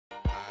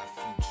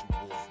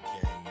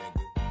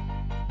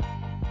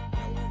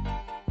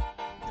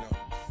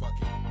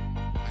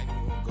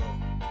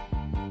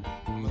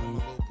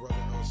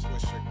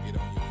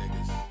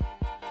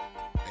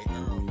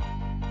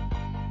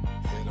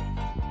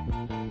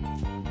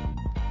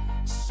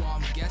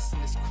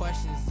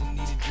questions that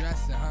need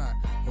addressing, huh?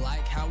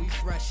 Like how we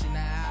fresh in the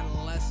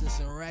adolescence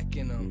and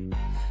wrecking them.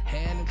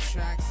 Hand them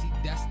tracks, he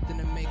destined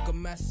to make a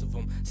mess of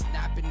them.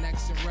 Snapping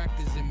necks and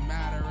records in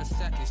matter of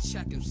seconds.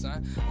 Check him,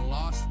 son.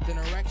 Lost in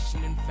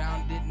erection and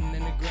found it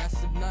in an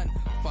aggressive nun.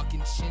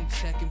 Fucking chin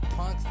checking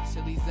punks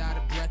till he's out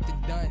of breath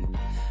and done.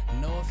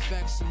 No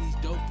affection, he's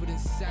doper than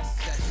sex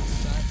sessions,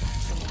 son.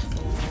 Chillin'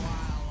 for a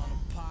while on a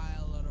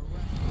pile of the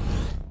rest.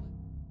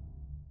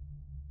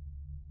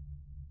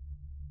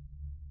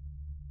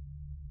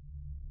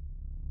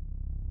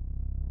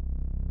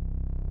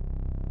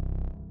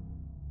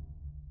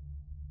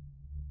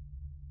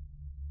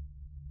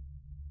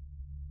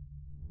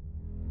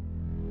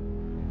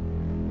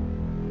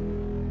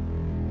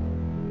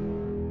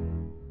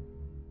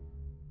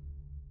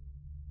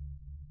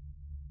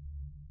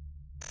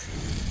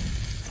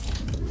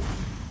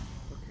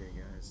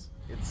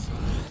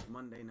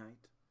 Monday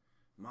night.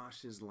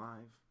 Mosh is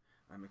live.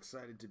 I'm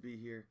excited to be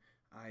here.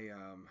 I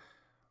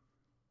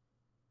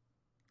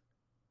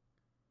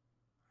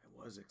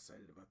was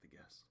excited about the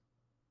guest.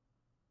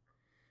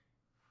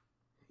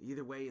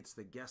 Either way, it's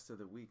the guest of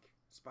the week.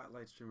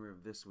 Spotlight streamer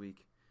of this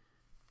week,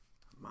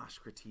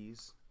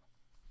 Moshcrates.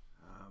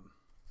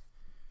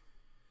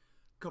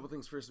 Couple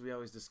things first we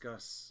always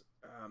discuss.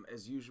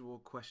 As usual,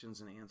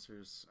 questions and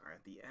answers are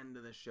at the end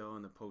of the show,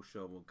 and the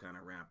post-show will kind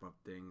of wrap up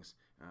things.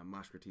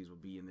 Moshcrates will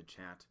be in the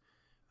chat.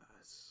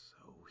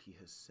 So he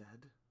has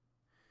said.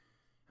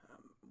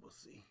 We'll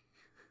see.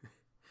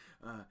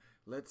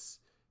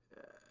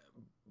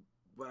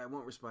 But I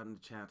won't respond in the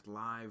chat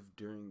live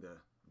during the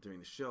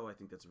show. I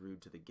think that's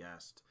rude to the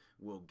guest.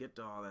 We'll get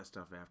to all that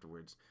stuff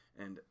afterwards.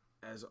 And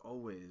as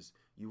always,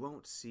 you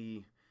won't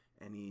see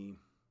any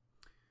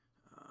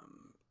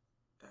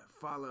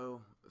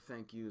follow,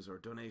 thank yous, or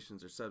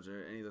donations, or subs,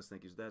 or any of those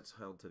thank yous. That's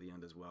held to the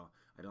end as well.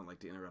 I don't like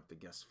to interrupt the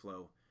guest's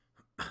flow.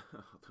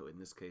 Although in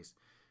this case,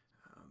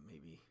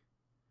 maybe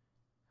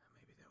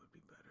that would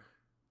be better.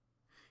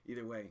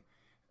 Either way,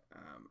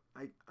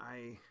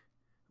 I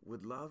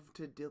would love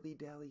to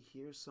dilly-dally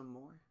here some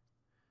more,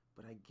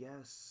 but I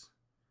guess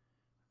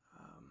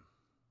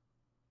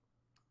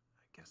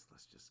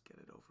let's just get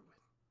it over with.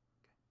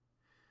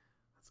 Okay,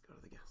 let's go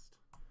to the guest.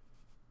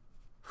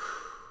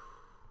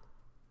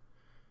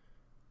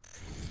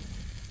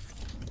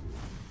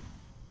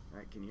 All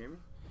right, can you hear me?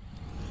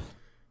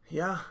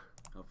 Yeah.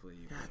 Hopefully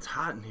you can. Yeah, it's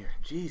hot in here.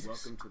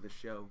 Jesus. Welcome to the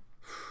show.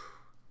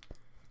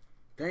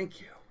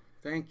 Thank you.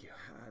 Thank you.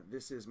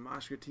 This is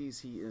Moshcrates.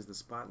 He is the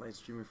spotlight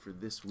streamer for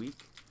this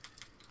week.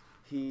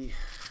 He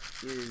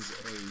is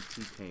a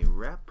TK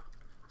rep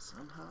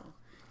somehow.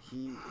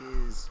 He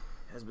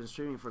has been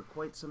streaming for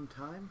quite some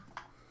time.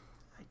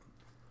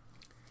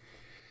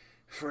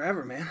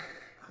 Forever, man.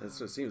 That's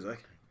what it seems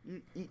like.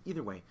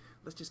 Either way,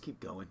 let's just keep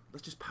going.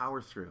 Let's just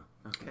power through.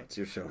 Okay. It's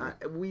your show.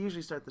 We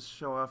usually start the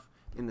show off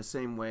in the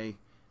same way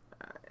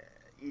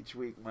each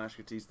week.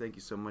 Moshcrates, thank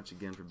you so much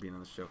again for being on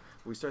the show.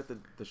 We start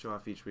the show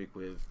off each week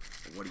with,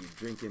 what are you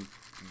drinking?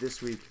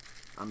 This week,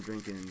 I'm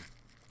drinking,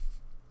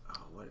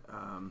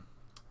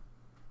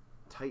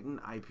 Titan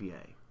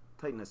IPA.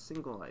 Titan, a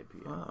single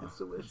IPA. Oh, it's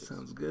delicious. That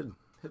sounds good.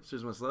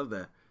 Hipsters must love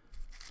that.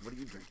 What are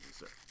you drinking,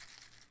 sir?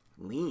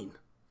 Lean.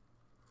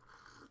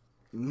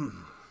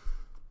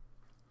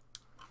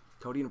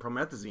 Codeine and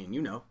promethazine,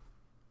 you know.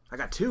 I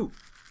got two.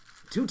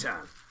 2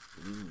 time.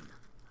 Lean.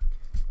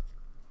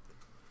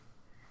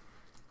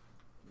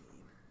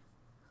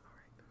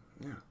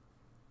 Yeah.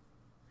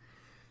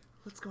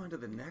 Let's go on to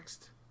the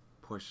next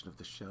portion of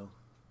the show,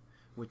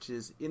 which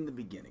is in the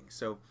beginning.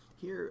 So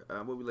here,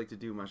 what we like to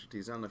do,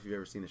 Moshcrates, I don't know if you've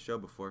ever seen the show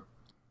before.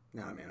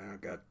 Nah, man, I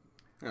don't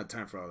have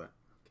time for all that.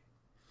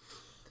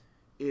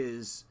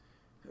 Is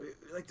we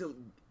like to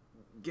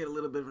get a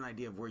little bit of an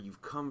idea of where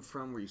you've come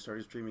from, where you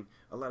started streaming.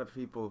 A lot of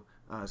people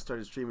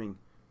started streaming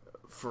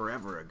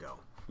forever ago.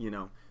 You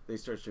know, they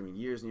started streaming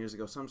years and years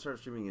ago. Some started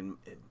streaming in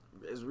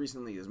as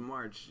recently as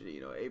March,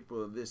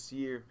 April of this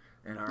year,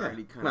 and are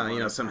already kind of.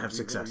 Well, some have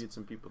success. Interviewed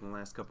some people in the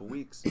last couple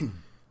weeks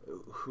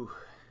who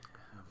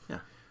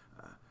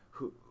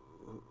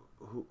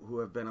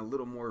have been a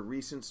little more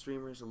recent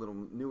streamers, a little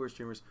newer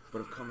streamers, but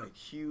have come a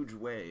huge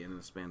way in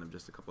the span of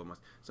just a couple of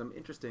months. So I'm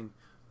interested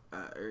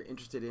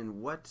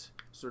in what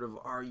sort of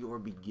are your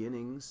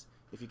beginnings.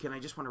 If you can, I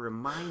just want to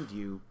remind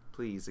you,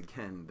 please,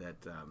 again,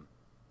 that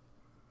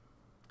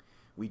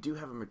we do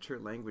have a mature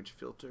language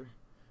filter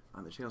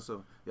on the channel,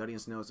 so the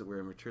audience knows that we're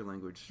a mature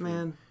language stream.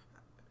 Man,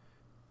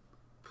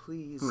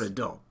 please, I'm an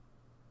adult.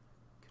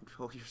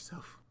 Control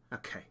yourself.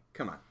 Okay,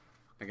 come on.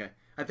 Okay,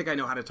 I think I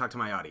know how to talk to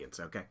my audience.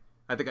 Okay,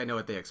 I think I know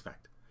what they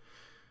expect.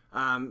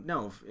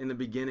 No, in the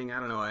beginning, I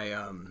don't know. I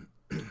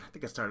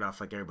think I started off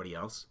like everybody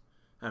else.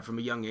 From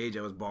a young age,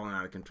 I was balling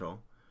out of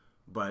control,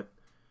 but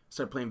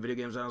started playing video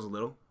games when I was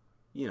little.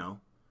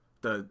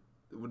 The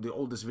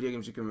oldest video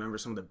games you can remember,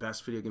 some of the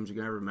best video games you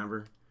can ever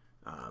remember.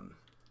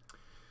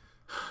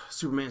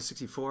 Superman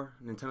 64,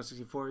 Nintendo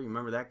 64. You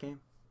remember that game?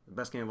 The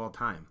best game of all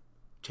time.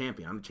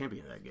 Champion. I'm the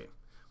champion of that game.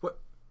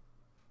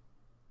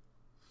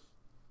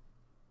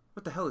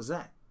 What the hell is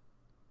that?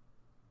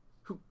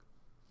 Who?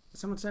 Did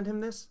someone send him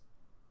this?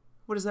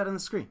 What is that on the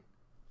screen?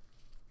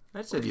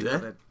 I said you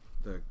that.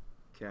 The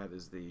cat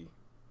is the...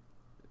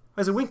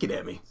 Why is it winking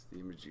at me? It's the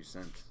image you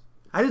sent.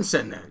 I didn't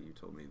send that. You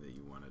told me that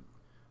you wanted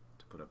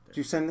to put up there. Did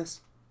you send this?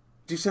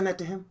 Did you send that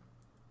to him?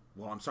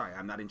 Well, I'm sorry.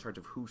 I'm not in charge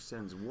of who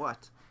sends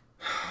what.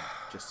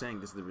 I'm just saying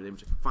this is the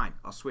image. Fine,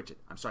 I'll switch it.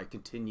 I'm sorry.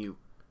 Continue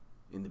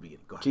in the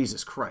beginning. Go ahead.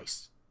 Jesus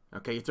Christ.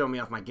 Okay, you're throwing me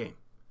off my game.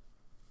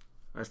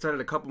 I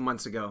started a couple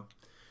months ago.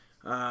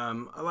 A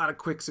lot of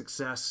quick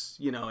success,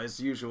 you know,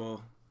 as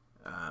usual.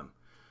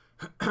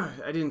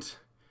 I didn't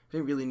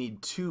really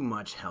need too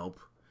much help.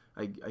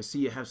 I see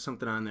you have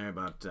something on there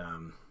about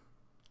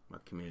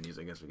communities.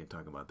 I guess we can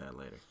talk about that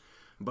later.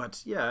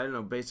 But yeah, I don't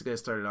know. Basically, I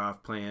started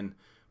off playing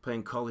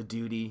Call of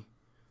Duty,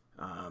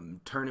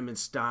 tournament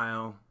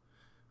style,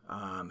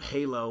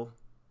 Halo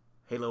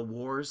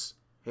Wars,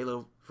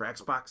 Halo for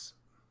Xbox.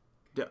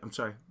 I'm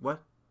sorry.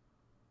 What?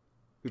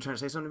 You're trying to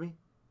say something to me?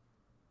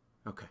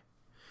 Okay.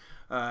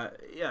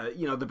 Yeah,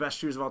 you know, the best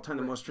shooters of all time,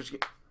 the most rich.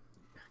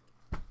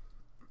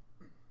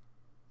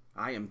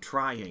 I am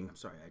trying. I'm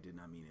sorry, I did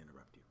not mean to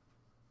interrupt you.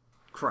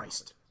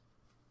 Christ.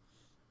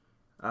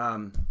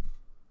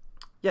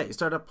 Yeah, you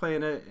start up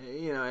playing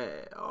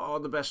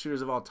all the best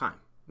shooters of all time,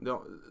 the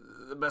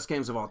best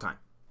games of all time.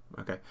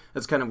 Okay,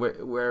 that's kind of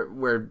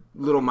where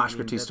little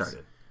Moshcrates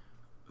started.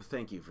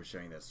 Thank you for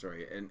sharing that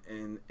story,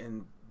 and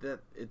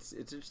that it's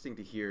interesting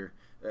to hear.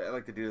 I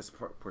like to do this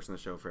portion of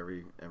the show for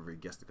every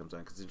guest that comes on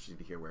because it's interesting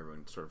to hear where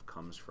everyone sort of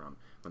comes from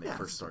when they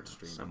first start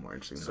streaming. Some more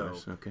interesting than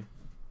others. Okay.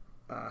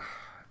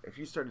 If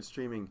you started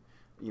streaming,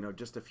 you know,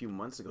 just a few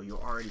months ago,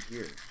 you're already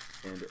here,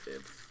 and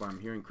if I'm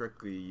hearing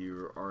correctly,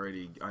 you're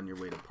already on your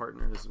way to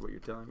partner. This is what you're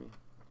telling me.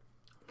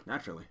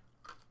 Naturally.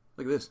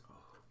 Look at this.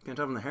 Can't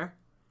tell from the hair.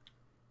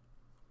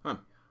 Huh.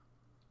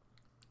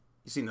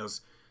 You seen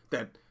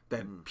that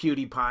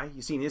PewDiePie?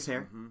 You seen his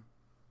hair? Mm-hmm.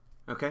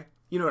 Okay.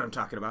 You know what I'm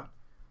talking about.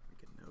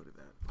 Make a note of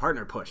that.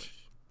 Partner push.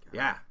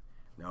 Yeah.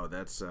 No,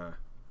 that's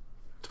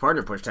it's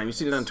partner push time. You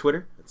seen it on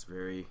Twitter? That's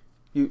very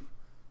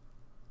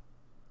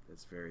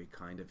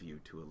kind of you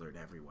to alert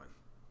everyone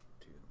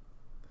to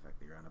the fact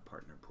that you're on a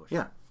partner push.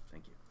 Yeah.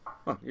 Thank you.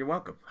 Well, you're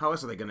welcome. How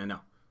else are they going to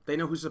know? They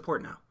know who to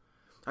support now.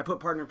 I put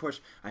partner push.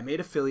 I made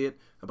affiliate.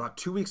 About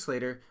 2 weeks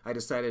later, I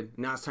decided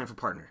now it's time for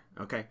partner.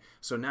 Okay?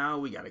 So now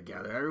we got to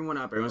gather everyone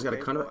up. Everyone's got to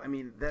come up. I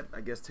mean, that,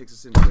 I guess, takes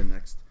us into the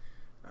next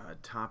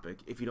topic,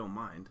 if you don't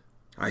mind.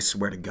 I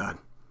swear to God.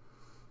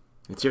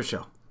 It's your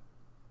show.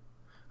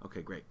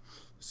 Okay, great.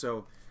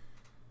 So,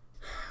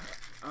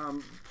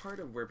 part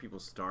of where people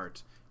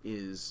start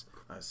is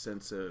a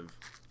sense of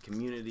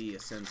community, a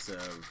sense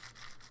of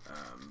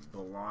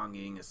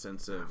belonging, a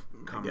sense of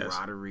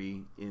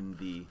camaraderie in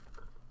the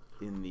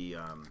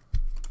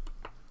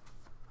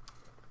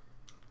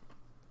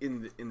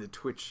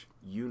Twitch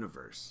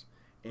universe.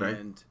 Right.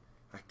 And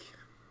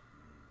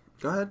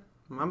go ahead.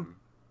 I'm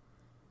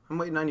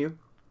waiting on you.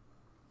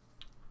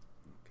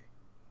 Okay.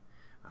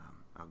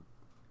 I'll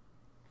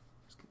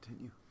just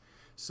continue.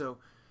 So,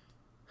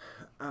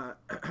 I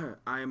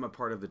am a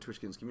part of the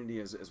TwitchKids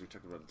community, as we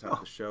talked about at the top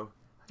of the show.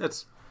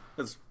 That's.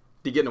 Do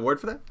you get an award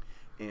for that?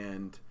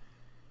 And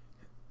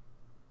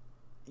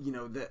you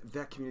know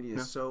that community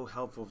is so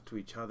helpful to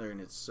each other, and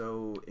it's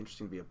so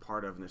interesting to be a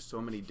part of. And there's so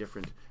many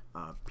different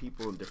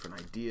people and different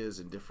ideas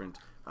and different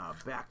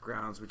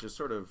backgrounds, which is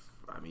sort of,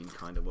 I mean,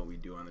 kind of what we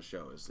do on the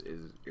show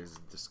is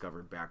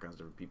discover backgrounds of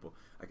different people.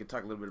 I could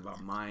talk a little bit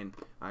about mine.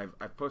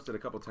 I've posted a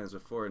couple times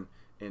before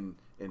in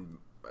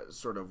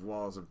sort of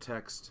walls of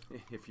text,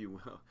 if you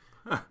will.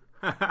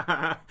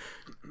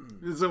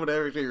 Did someone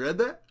ever actually read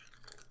that?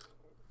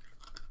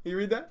 You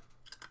read that?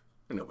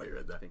 Nobody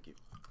read that. Thank you.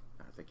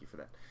 Thank you for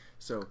that.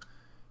 So,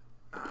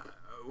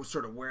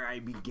 sort of where I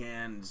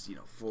began is,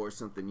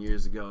 4-something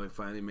years ago, I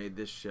finally made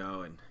this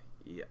show, and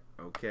yeah,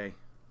 okay.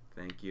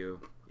 Thank you.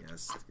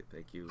 Yes,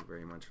 thank you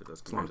very much for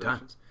those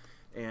congratulations.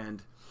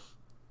 And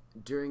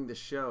during the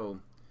show,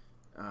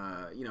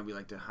 we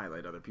like to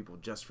highlight other people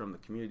just from the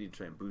community to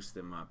try and boost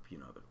them up.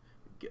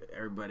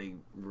 Everybody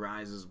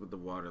rises with the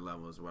water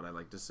level is what I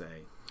like to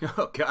say.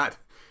 Oh, God.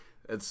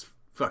 That's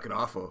fucking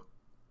awful.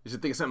 You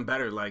should think of something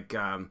better, like,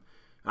 I'm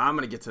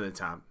going to get to the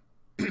top.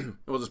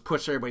 We'll just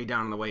push everybody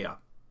down on the way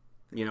up.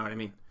 You know what I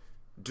mean?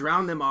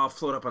 Drown them all,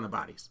 float up on the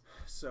bodies.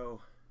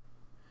 So,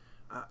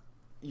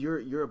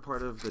 you're a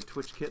part of the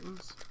Twitch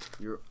Kittens.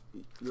 You're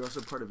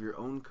also part of your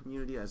own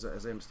community, as I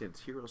understand,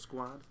 it's Hero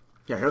Squad.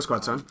 Yeah, Hero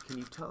Squad, son. Can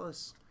you tell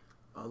us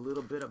a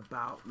little bit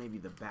about maybe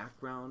the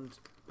background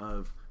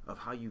of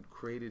how you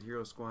created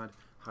Hero Squad,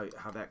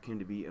 how that came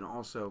to be, and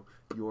also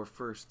your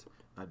first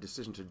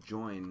decision to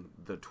join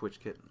the Twitch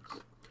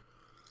Kittens?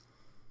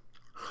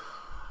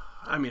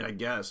 I mean, I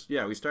guess.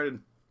 Yeah, we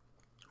started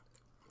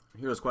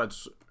Hero Squad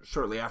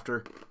shortly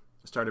after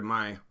I started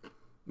my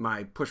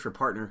push for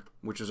partner,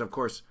 which is, of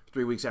course,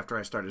 3 weeks after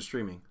I started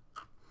streaming.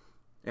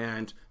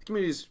 And the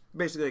community is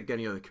basically like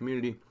any other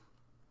community.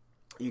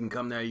 You can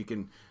come there. You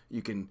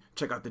can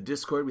check out the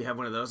Discord. We have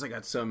one of those. I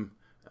got some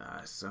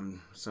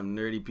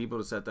nerdy people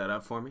to set that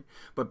up for me.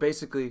 But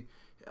basically,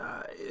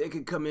 it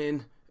could come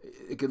in.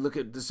 It could look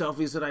at the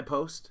selfies that I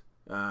post.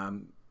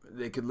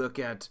 They could look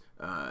at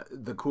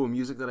the cool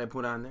music that I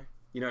put on there.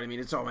 You know what I mean?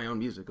 It's all my own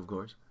music, of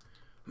course.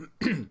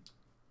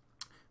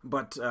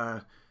 But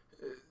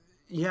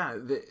yeah,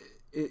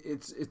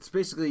 it's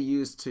basically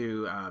used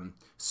to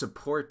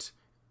support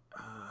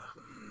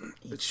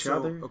each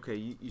other. Okay,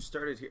 you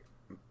started here.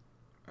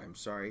 I'm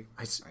sorry.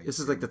 This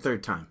is like the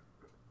third time.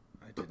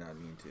 I did not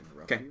mean to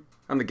interrupt Okay, you.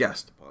 I'm the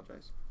guest. I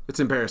apologize. It's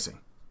embarrassing.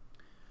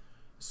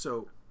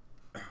 So,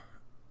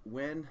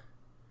 when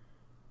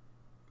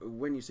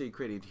you say you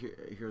created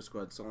Hero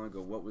Squad so long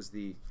ago, what was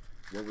the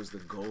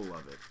goal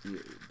of it?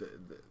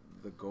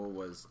 The goal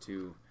was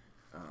to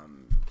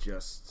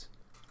just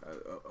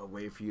a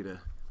way for you to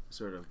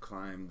sort of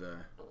climb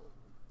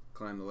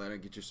the ladder,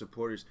 get your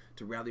supporters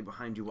to rally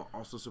behind you while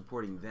also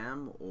supporting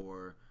them,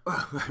 or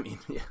Well, I mean,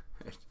 yeah,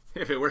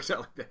 if it works out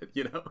like that,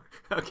 you know.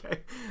 Okay,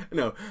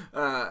 no,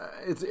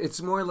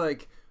 it's more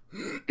like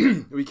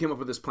we came up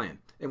with this plan,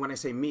 and when I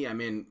say me, I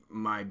mean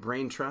my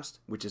brain trust,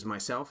 which is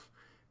myself,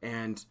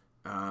 and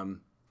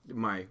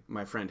my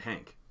friend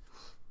Hank.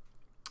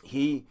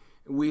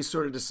 We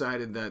sort of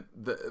decided that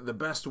the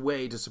best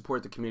way to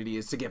support the community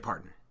is to get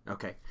partner.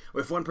 Okay,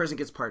 if one person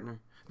gets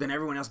partner, then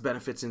everyone else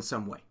benefits in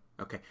some way.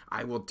 Okay,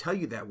 I will tell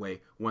you that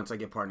way once I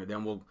get partner.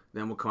 Then we'll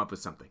come up with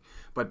something.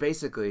 But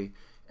basically,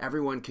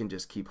 everyone can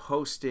just keep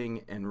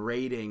hosting and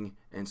rating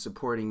and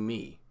supporting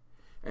me,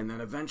 and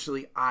then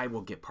eventually I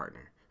will get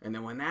partner. And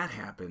then when that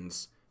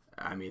happens,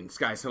 I mean,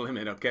 sky's the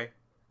limit. Okay,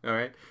 all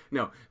right.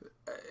 No,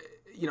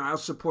 I'll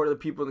support other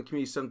people in the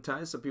community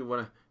sometimes. Some people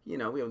want to. We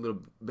have a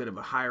little bit of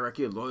a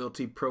hierarchy, a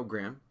loyalty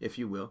program, if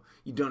you will.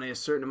 You donate a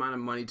certain amount of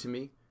money to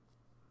me,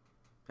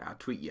 I'll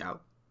tweet you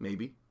out,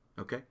 maybe.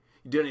 Okay,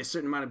 you donate a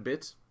certain amount of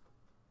bits.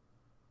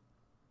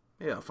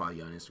 Yeah, I'll follow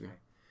you on Instagram.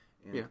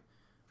 and Yeah.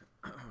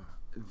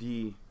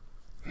 the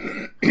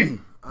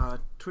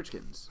Twitch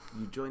Kittens.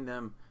 You joined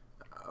them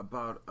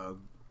about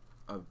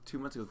 2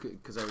 months ago,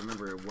 because I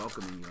remember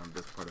welcoming you on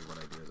this part of what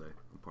I do as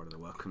I'm part of the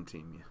welcome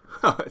team. Yeah.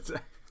 Oh,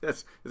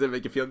 does that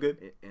make you feel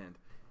good?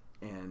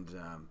 And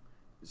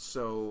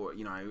so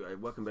I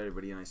welcomed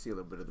everybody, and I see a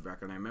little bit of the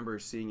background. I remember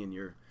seeing in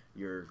your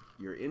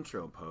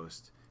intro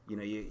post, you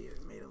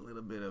made a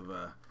little bit of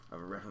a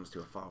reference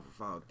to a follow for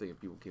follow thing. If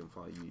people came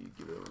follow you, you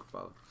give it a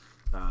follow.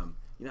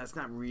 It's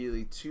not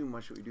really too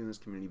much what we do in this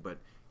community, but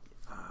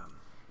you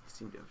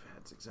seem to have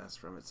had success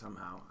from it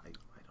somehow. I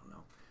don't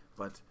know,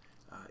 but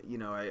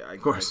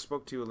I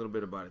spoke to you a little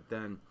bit about it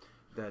then.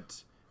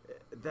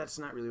 That's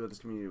not really what this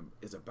community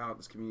is about.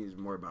 This community is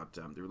more about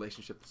the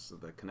relationships,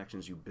 the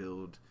connections you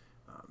build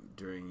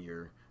during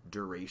your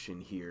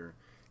duration here,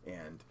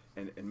 and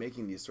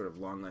making these sort of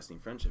long-lasting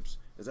friendships.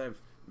 As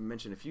I've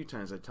mentioned a few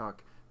times, I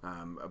talk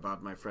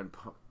about my friend.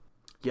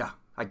 Yeah,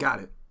 I got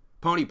it.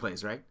 Pony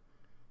plays, right?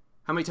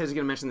 How many times are you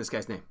going to mention this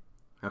guy's name?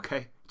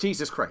 Okay?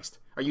 Jesus Christ.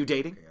 Are you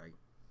dating?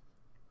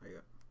 Okay,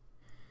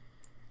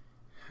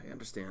 I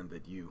understand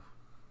that you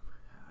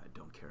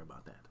don't care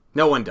about that.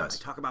 No one does.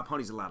 I talk about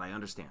ponies a lot. I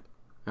understand.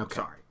 Okay.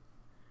 Sorry.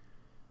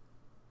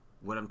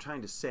 What I'm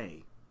trying to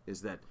say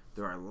is that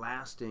there are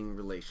lasting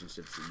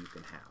relationships that you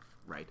can have,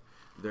 right?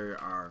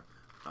 There are,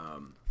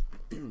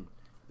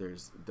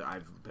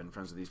 I've been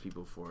friends with these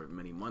people for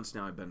many months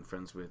now. I've been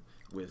friends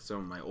with some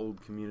of my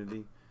old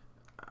community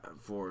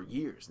for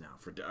years now,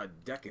 for a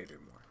decade or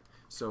more.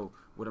 So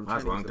what I'm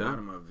trying to get to the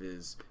bottom of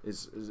is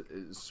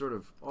sort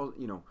of all,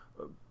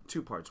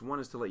 two parts. One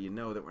is to let you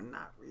know that we're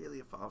not really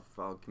a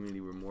follow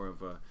community. We're more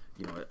of a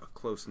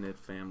close knit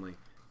family.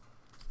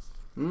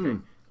 Okay?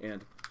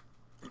 And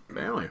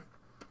family.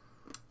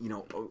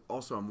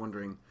 Also I'm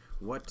wondering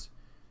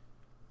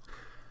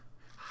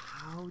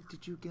how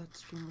did you get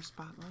Streamer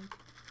Spotlight?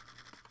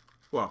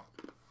 Well,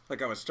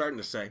 like I was starting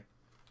to say,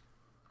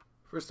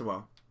 first of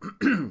all,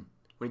 when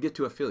you get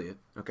to affiliate,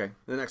 okay,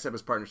 the next step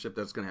is partnership.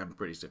 That's going to happen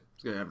pretty soon.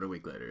 It's going to happen a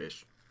week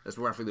later-ish. That's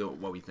roughly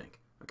what we think.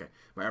 Okay,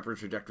 my upward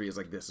trajectory is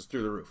like this. It's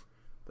through the roof.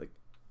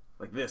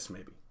 Like this,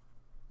 maybe.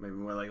 Maybe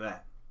more like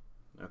that.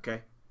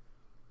 Okay?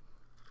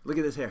 Look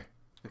at this hair.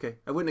 Okay?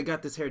 I wouldn't have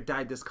got this hair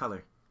dyed this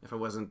color if I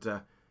wasn't...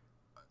 if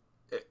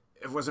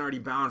I wasn't already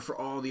bound for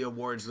all the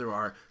awards there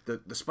are.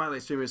 The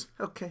Spotlight Streamers,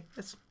 okay,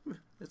 that's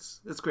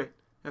great.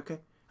 Okay?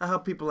 I'll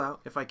help people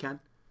out if I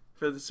can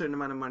for the certain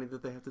amount of money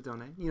that they have to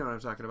donate. You know what I'm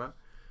talking about.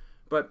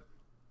 But,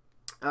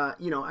 I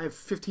have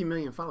 15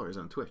 million followers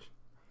on Twitch.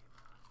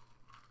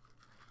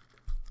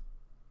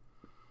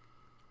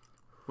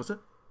 What's that?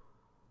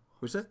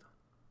 What's that?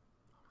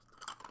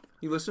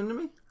 You listening to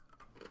me?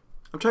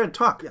 I'm trying to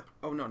talk. Yeah.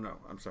 Oh, no.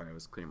 I'm sorry. I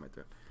was clearing my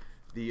throat.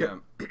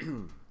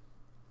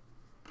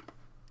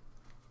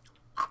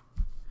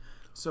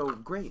 So,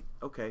 great.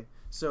 Okay.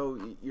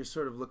 So, you're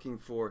sort of looking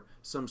for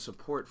some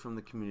support from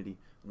the community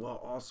while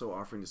also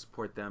offering to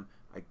support them.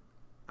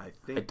 I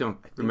think... I don't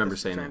remember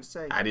saying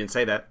that. I didn't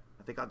say that.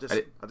 I think I'll just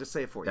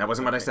say it for you. That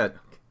wasn't what I said.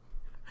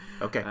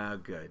 Okay.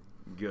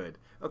 Good.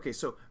 Okay,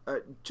 so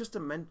just a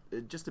minute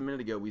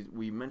ago,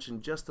 we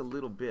mentioned just a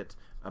little bit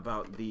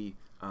about the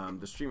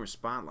Streamer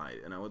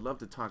Spotlight, and I would love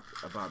to talk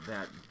about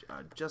that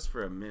just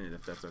for a minute,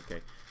 if that's okay.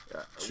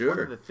 Sure. One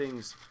of the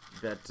things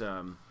that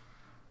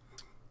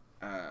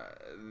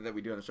that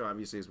we do on the show,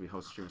 obviously, is we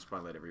host Streamer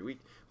Spotlight every week.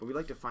 But we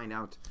like to find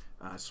out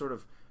sort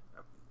of,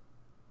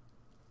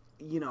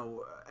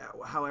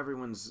 how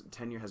everyone's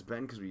tenure has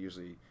been, because we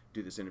usually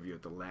do this interview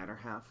at the latter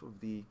half of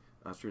the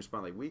Streamer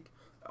Spotlight week.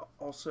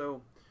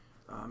 Also,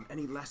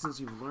 any lessons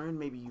you've learned.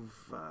 Maybe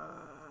you've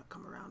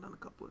come around on a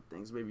couple of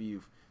things. Maybe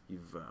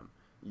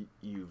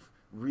you've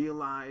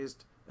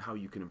realized how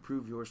you can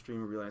improve your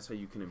stream, realize how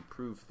you can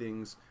improve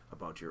things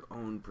about your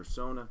own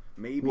persona.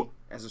 Maybe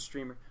as a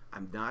streamer,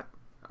 I'm not.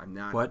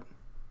 What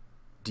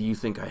do you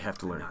think I have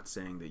to learn? I'm not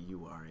saying that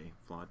you are a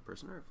flawed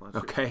person or a flawed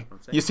Okay.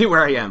 streamer. You see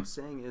where I am. What I'm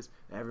saying is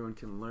everyone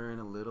can learn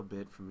a little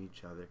bit from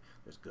each other.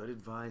 There's good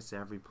advice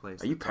every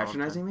place. Are you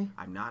patronizing me?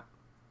 I'm not.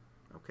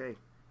 Okay.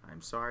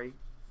 I'm sorry.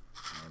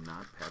 I am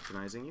not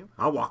patronizing you.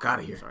 I'll walk out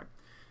of here. Sorry.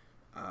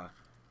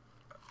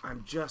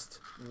 I'm just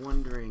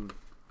wondering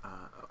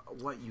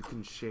what you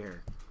can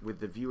share with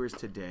the viewers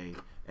today,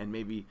 and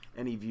maybe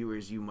any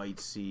viewers you might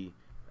see.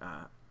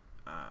 I'm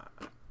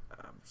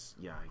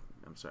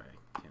sorry,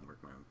 I can't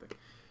work my own thing.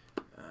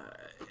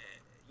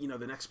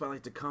 The next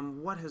spotlight to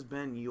come. What has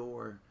been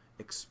your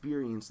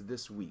experience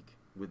this week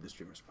with the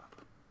Streamer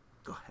Spotlight?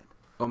 Go ahead.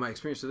 Oh, my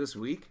experience of this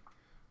week?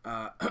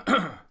 I've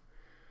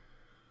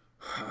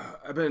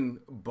been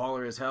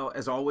baller as hell,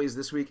 as always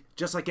this week,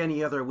 just like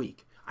any other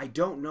week. I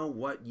don't know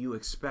what you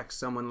expect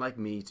someone like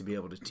me to be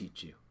able to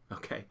teach you,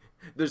 okay?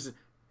 There's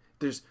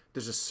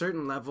a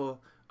certain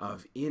level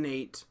of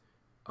innate,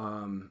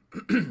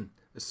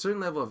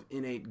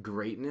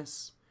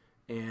 greatness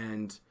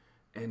and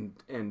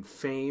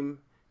fame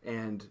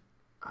and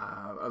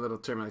a little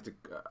term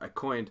I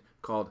coined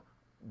called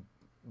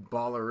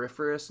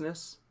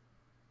balleriferousness.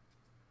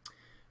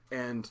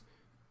 And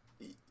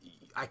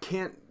I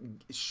can't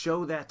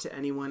show that to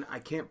anyone. I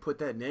can't put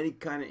that in any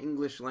kind of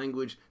English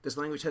language. This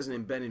language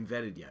hasn't been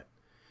invented yet.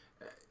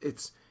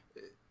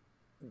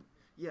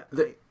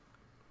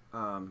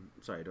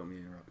 Sorry, I don't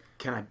mean to interrupt.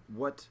 Can I?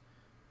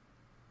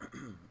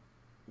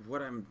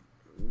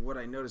 What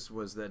I noticed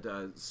was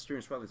that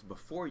Streamer Spotlights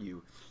before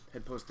you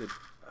had posted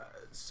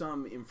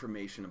some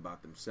information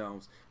about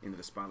themselves into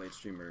the Spotlight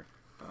Streamer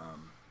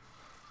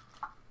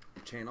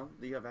channel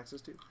that you have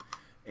access to.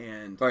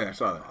 And oh yeah, I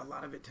saw that. A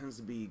lot of it tends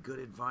to be good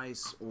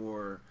advice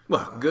or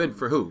good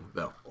for who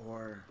though?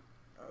 Or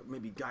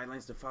maybe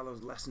guidelines to follow.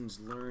 Lessons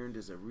learned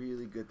is a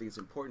really good thing. It's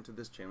important to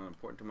this channel,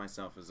 important to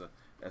myself as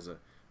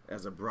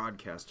a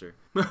broadcaster.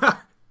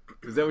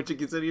 Is that what you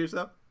consider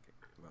yourself?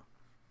 Well,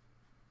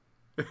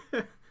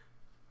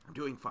 I'm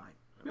doing fine.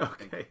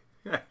 Okay.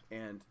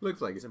 And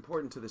looks like it's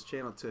important to this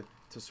channel to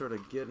sort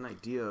of get an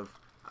idea of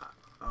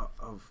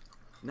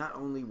not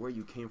only where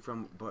you came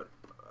from, but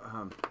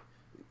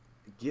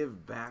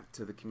give back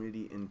to the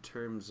community in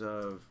terms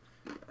of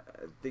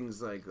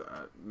things like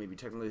maybe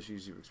technical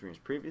issues you've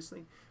experienced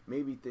previously,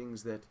 maybe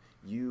things that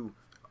you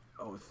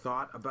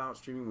thought about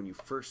streaming when you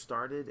first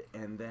started,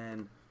 and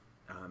then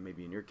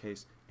maybe in your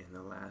case in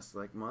the last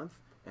month,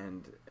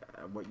 and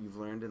what you've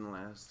learned in the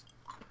last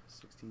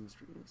 16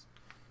 streams,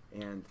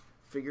 and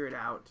figure it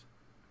out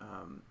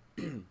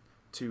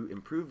to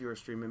improve your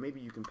stream, and maybe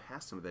you can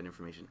pass some of that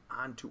information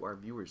on to our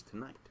viewers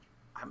tonight.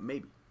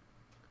 Maybe.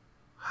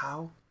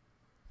 How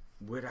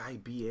would I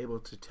be able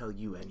to tell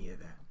you any of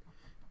that?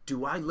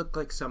 Do I look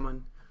like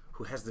someone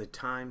who has the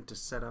time to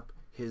set up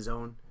his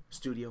own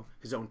studio,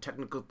 his own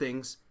technical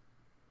things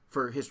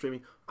for his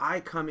streaming? I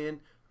come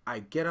in, I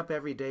get up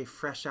every day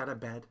fresh out of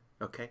bed,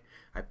 okay?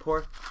 I pour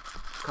a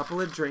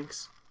couple of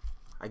drinks,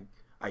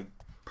 I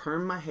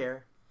perm my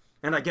hair,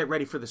 and I get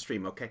ready for the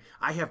stream, okay?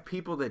 I have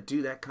people that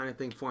do that kind of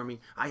thing for me.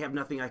 I have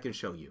nothing I can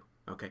show you,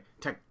 okay?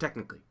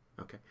 Technically,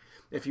 okay?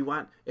 If you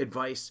want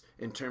advice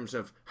in terms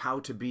of how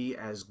to be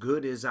as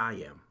good as I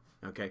am,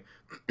 okay?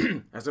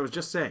 As I was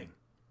just saying,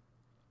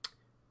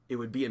 it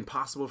would be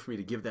impossible for me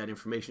to give that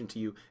information to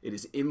you. It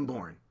is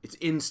inborn. It's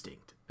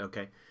instinct,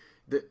 okay?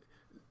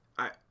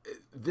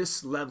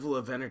 This level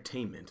of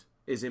entertainment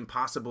is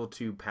impossible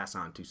to pass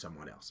on to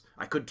someone else.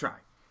 I could try,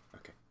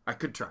 okay? I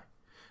could try.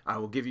 I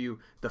will give you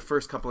the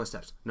first couple of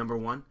steps. Number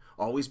one,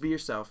 always be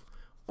yourself,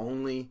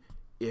 only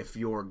if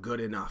you're good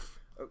enough.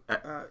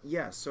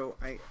 So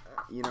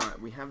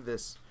we have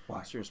this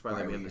Streamer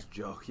Spotlight. We have this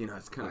joke.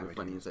 It's kind of a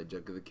funny inside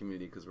joke of the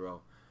community because we're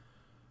all,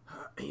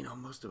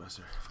 most of us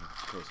are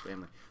close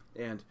family.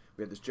 And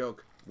we had this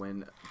joke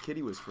when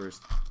Kitty was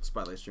first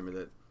Spotlight streamer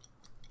that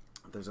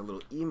there's a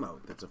little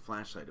emote that's a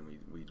flashlight, and we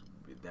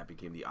that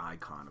became the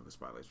icon of the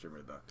Spotlight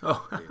streamer,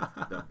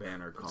 the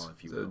banner call,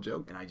 if you will. Is that a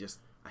joke? And I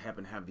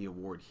happen to have the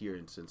award here,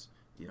 and since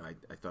I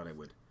thought I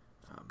would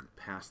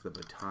pass the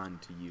baton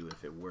to you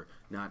if it were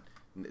not.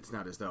 It's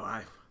not as though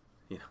I've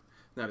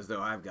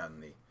gotten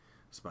the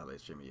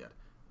Spotlight streamer yet,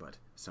 but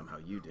somehow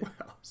you did.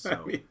 Well,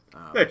 so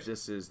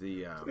this is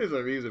the. There's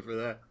a reason for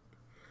that.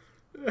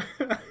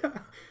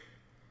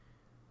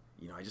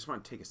 I just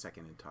want to take a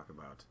second and talk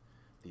about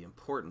the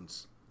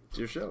importance. It's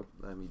your show.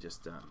 Let me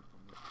just. Okay.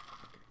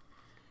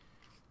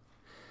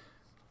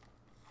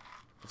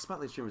 The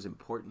Spotlight streamer is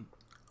important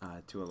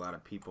to a lot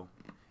of people,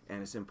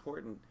 and it's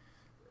important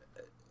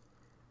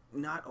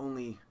not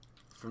only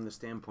from the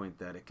standpoint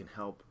that it can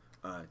help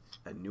a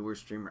newer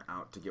streamer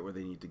out to get where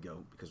they need to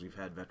go, because we've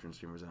had veteran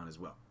streamers on as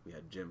well. We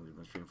had Jim, who's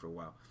been streaming for a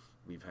while.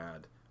 We've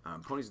had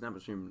Pony's not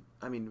been streaming,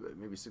 I mean,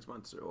 maybe 6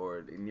 months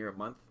or near a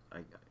month,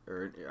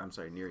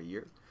 near a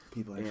year.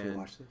 People actually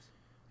watch this?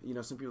 You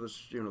know, some people are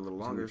streaming a little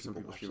longer, some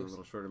people stream a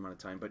little shorter amount of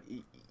time. But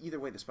either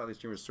way, the Spotlight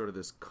streamer is sort of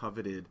this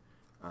coveted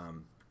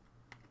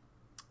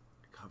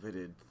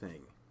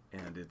thing,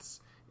 and it's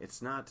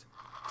not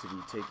to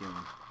be taken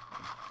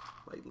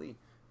lightly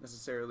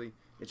necessarily.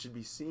 It should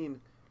be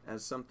seen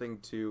as something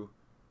to,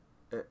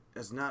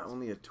 as not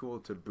only a tool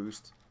to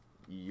boost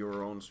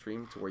your own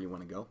stream to where you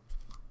want to go,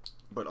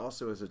 but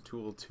also as a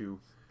tool to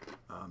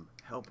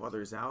help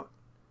others out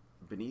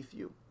beneath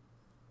you.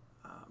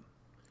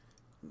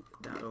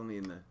 Not only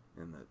in the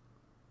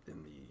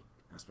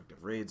aspect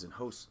of raids and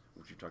hosts,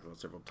 which we've talked about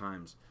several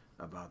times,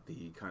 about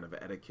the kind of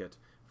etiquette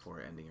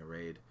for ending a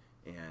raid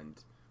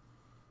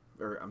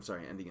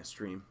ending a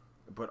stream,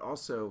 but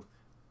also,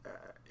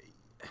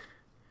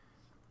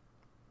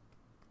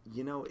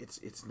 you know,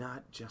 it's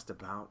not just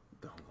about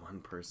the one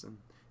person.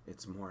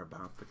 It's more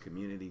about the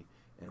community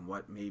and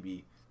what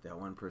maybe that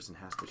one person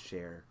has to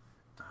share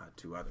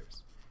to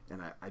others.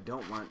 And I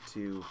don't want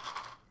to.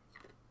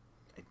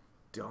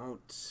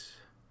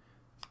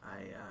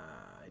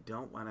 I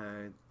don't want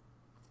to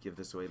give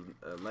this away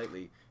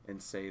lightly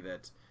and say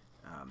that.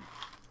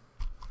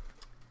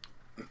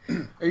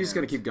 Are you just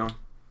gonna keep going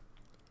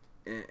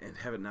and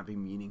have it not be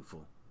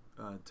meaningful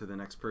to the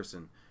next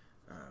person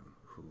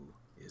who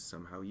is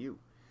somehow you?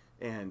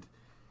 And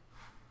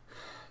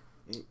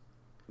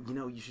you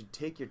know, you should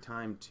take your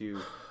time to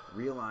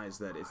realize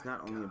that it's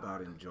not only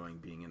about enjoying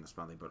being in the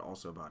spotlight, but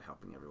also about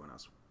helping everyone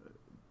else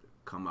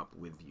come up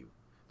with you.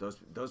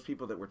 Those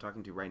people that we're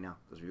talking to right now,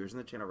 those viewers in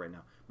the channel right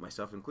now,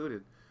 myself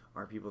included,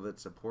 are people that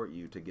support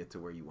you to get to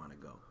where you want to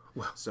go.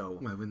 Well, so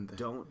why wouldn't they?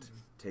 Don't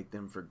take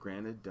them for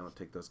granted. Don't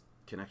take those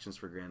connections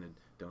for granted.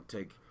 Don't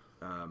take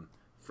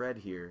Fred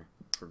here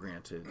for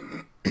granted.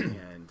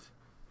 And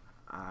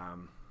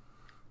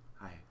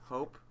I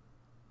hope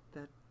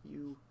that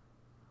you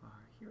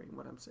are hearing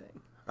what I'm saying.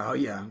 Oh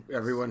yeah,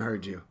 everyone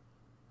heard you.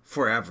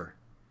 Forever.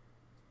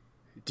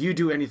 Do you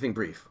do anything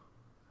brief?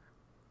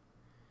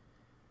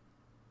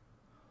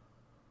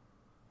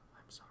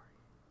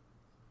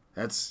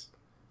 It's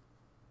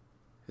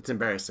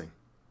embarrassing.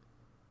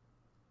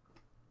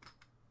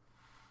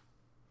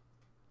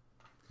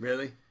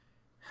 Really?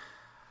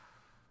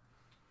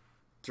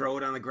 Throw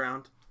it on the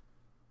ground?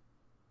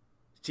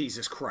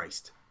 Jesus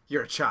Christ.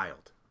 You're a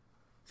child.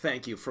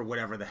 Thank you for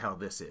whatever the hell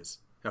this is.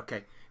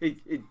 Okay?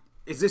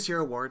 Is this your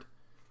award?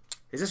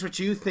 Is this what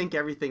you think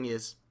everything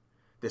is?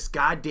 This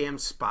goddamn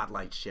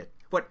spotlight shit.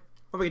 What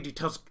am I going to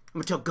do? I'm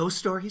going to tell ghost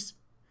stories?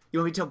 You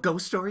want me to tell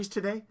ghost stories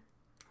today?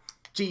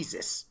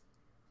 Jesus.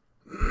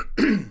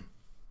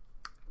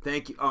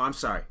 Thank you. Oh, I'm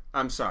sorry.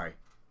 I'm sorry.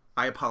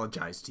 I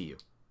apologize to you.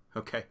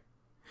 Okay?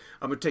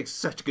 I'm going to take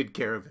such good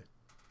care of it.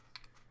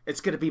 It's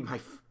going to be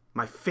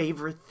my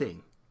favorite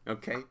thing.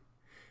 Okay?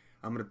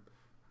 I'm going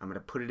to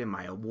put it in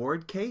my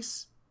award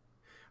case.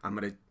 I'm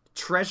going to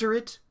treasure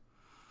it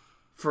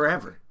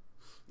forever.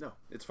 No,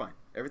 it's fine.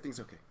 Everything's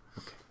okay.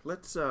 Okay.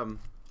 Let's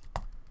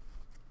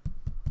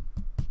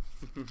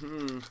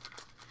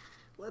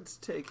let's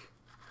take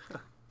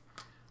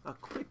a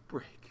quick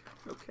break.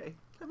 Okay?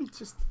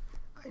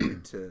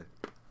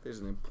 There's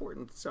an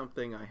important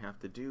something I have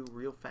to do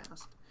real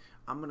fast.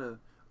 I'm gonna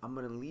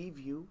leave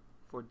you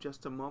for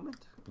just a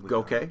moment.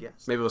 Okay.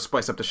 Maybe we'll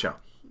spice up the show.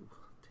 He will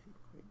take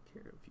great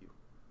care of you.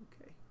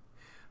 Okay.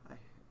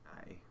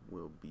 I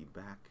will be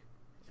back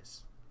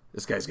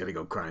This guy's gonna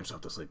go cry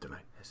himself to sleep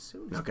tonight. as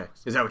soon as Okay.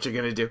 possible. Is that what you're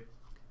gonna do?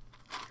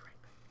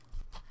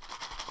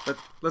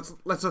 Let's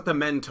let the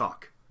men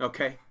talk.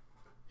 Okay.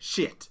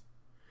 Shit.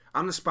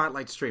 I'm the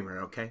Spotlight streamer.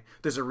 Okay.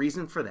 There's a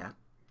reason for that.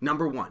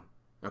 Number one.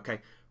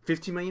 Okay.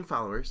 15 million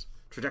followers.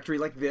 Trajectory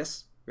like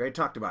this. We already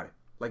talked about it.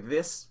 Like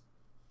this.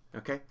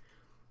 Okay.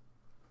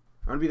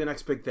 I'm gonna be the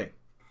next big thing.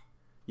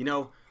 You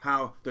know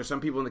how there's some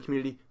people in the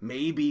community,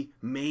 maybe,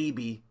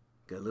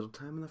 get a little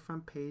time on the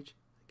front page,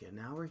 get an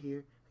hour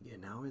here, get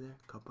an hour there,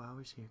 a couple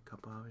hours here, a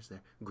couple hours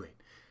there. Great.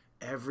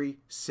 Every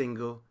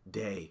single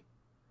day.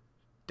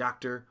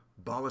 Dr.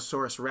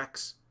 Bolosaurus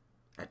Rex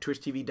at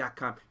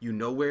twitchtv.com. You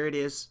know where it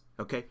is,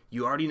 okay?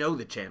 You already know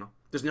the channel.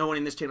 There's no one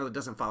in this channel that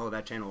doesn't follow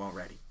that channel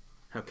already,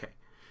 okay?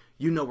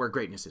 You know where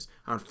greatness is.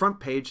 On front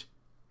page,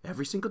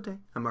 every single day.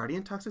 I'm already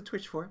in talks with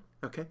Twitch for it,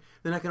 okay?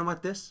 They're not going to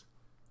want this.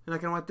 They're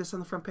not going to want this on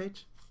the front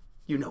page.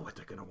 You know what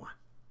they're going to want,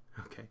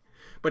 okay?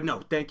 But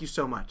no, thank you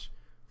so much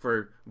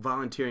for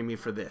volunteering me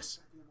for this.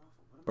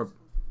 Or...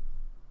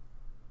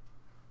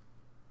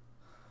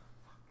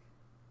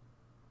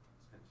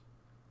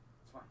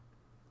 It's fine.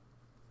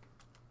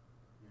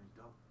 You're an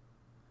adult.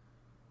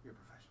 You're a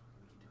professional.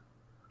 We can do it.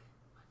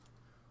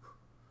 Okay.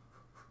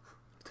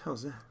 What the hell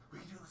is that? We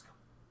can do it. Let's go.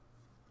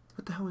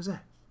 What the hell was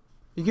that?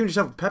 You giving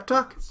yourself a pep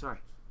talk? Sorry.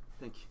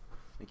 Thank you.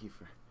 Thank you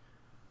for...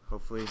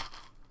 Hopefully...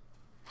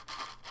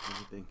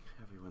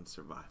 everyone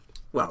survived.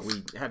 Well,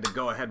 we had to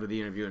go ahead with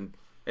the interview and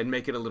and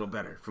make it a little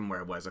better from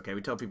where it was. Okay,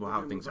 we tell people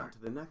how things are.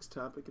 To the next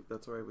topic, if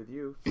that's all right with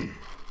you.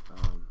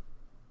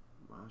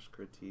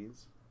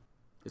 Moshcrates.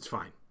 It's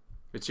fine.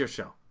 It's your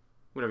show.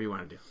 Whatever you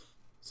want to do.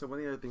 So one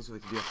of the other things we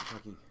like to do after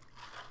talking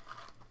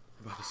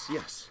about this,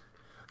 yes.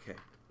 Okay.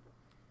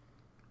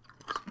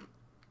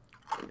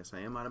 Yes, I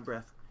am out of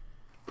breath.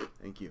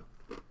 Thank you.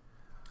 I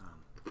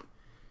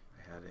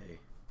had a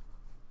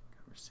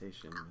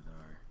conversation with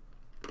our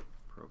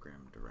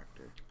program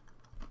director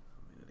a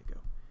minute ago,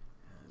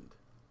 and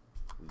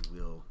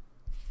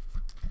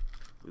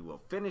we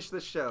will finish the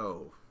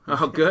show.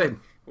 Oh, good.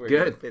 We're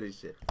Good. gonna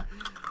finish it.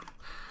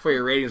 Before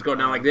your ratings go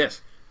down like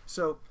this.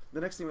 So the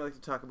next thing we like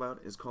to talk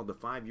about is called the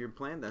 5-year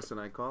plan. That's what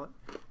I call it.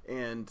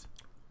 And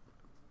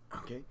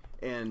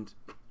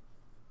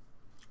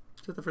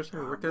Is that the first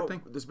time we worked that thing?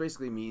 What this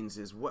basically means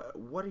is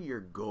what are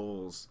your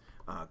goals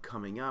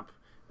coming up?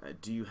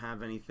 Do you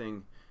have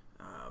anything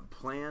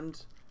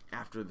planned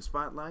after the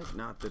spotlight?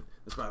 Not that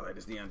the spotlight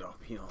is the end all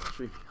be all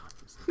treatment,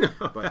 obviously.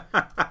 But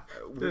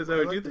Is that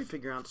I'd what you like to think?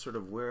 figure out sort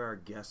of where our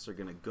guests are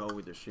going to go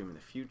with their stream in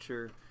the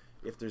future.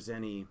 If there's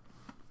any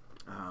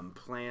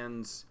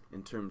plans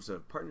in terms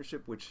of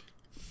partnership, which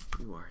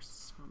you are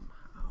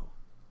somehow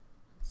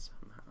it's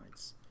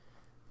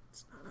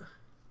not a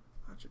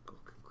logical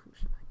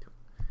conclusion. I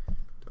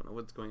don't know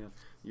what's going on.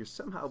 You're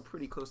somehow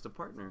pretty close to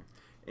partner,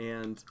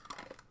 and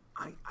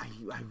I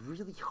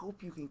really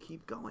hope you can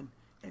keep going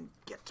and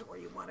get to where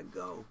you want to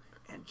go,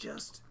 and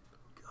just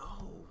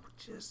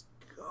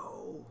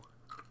go.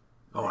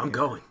 Oh, I'm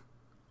going.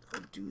 Go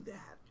do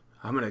that.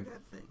 That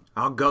thing.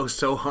 I'll go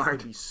so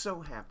hard. I'd be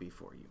so happy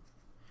for you.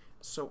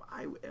 So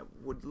I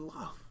would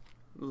love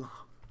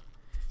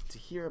to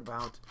hear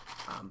about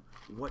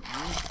what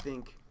you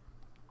think.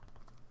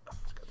 Oh,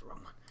 I got the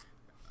wrong one.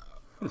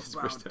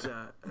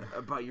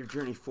 About your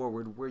journey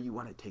forward, where you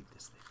want to take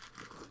this thing.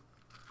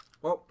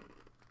 Well,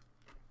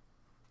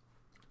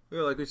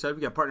 like we said,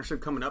 we got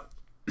partnership coming up.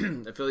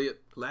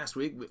 Affiliate last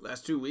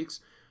 2 weeks.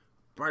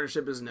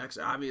 Partnership is next.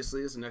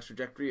 Obviously, it's the next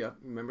trajectory up.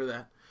 Remember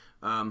that.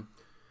 I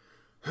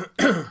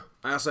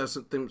also have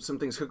some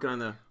things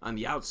cooking on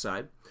the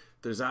outside.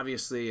 There's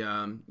obviously,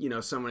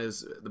 someone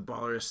is the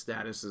ballerist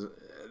status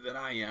that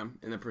I am,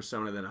 and the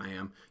persona that I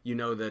am. You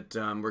know that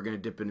we're going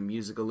to dip into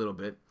music a little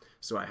bit.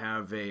 So I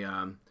have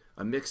a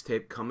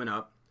mixtape coming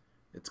up.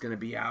 It's going to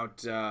be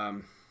out,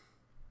 I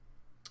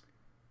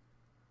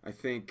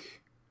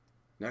think,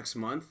 next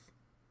month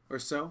or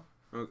so.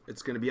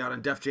 It's going to be out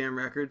on Def Jam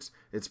Records.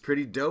 It's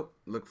pretty dope.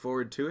 Look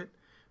forward to it.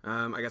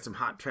 I got some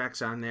hot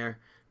tracks on there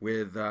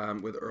with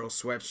Earl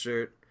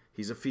Sweatshirt.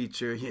 He's a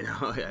feature,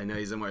 I know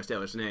he's a more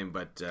established name,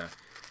 but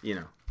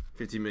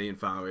 50 million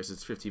followers.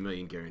 It's 50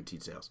 million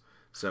guaranteed sales.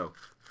 So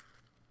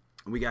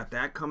we got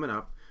that coming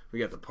up. We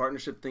got the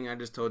partnership thing I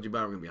just told you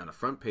about. We're going to be on the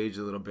front page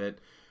a little bit.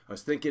 I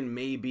was thinking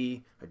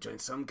maybe I join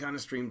some kind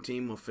of stream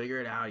team. We'll figure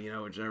it out,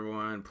 whichever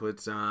one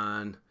puts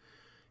on,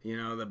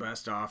 the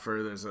best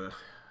offer. There's a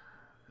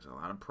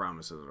lot of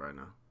promises right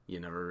now. You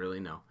never really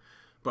know.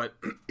 But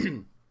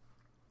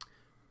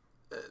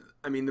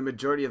I mean, the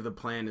majority of the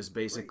plan is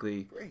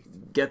basically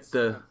get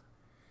the.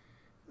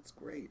 That's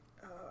great.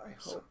 I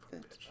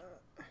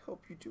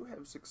hope you do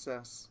have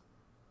success.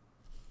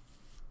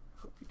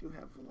 I hope you do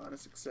have a lot of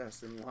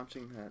success in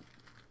launching that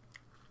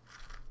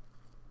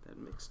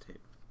mixtape.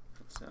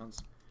 That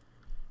sounds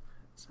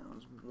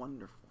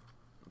wonderful.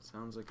 It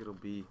sounds like it'll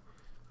be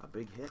a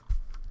big hit,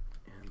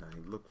 and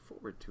I look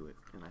forward to it.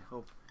 And I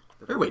hope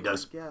that everybody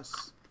does.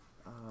 Guests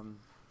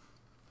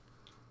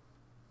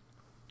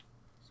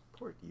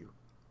support you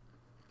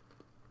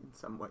in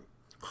some way.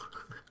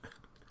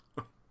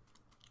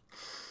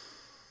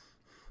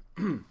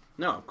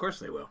 No, of course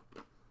they will.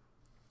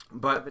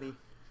 But do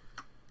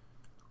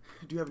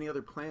you have any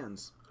other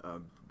plans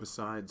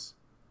besides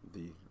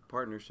the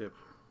partnership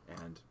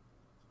and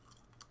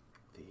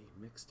the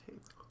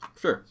mixtape?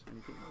 Sure. Is there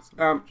anything else in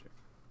the future?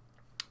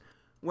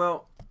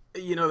 Well, the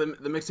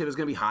mixtape is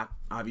going to be hot,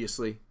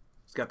 obviously.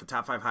 It's got the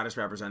top 5 hottest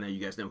rappers on there.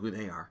 You guys know who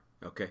they are,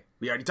 okay?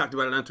 We already talked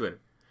about it on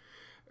Twitter.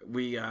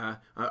 We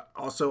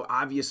also,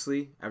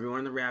 obviously, everyone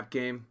in the rap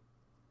game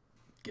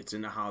gets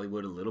into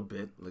Hollywood a little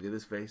bit. Look at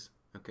this face,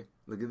 okay?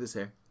 Look at this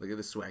hair. Look at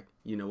this swag.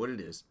 You know what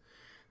it is.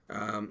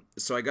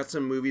 So I got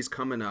some movies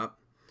coming up.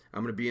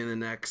 I'm going to be in the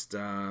next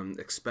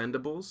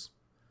Expendables.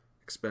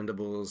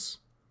 Expendables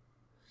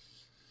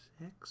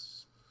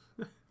 6?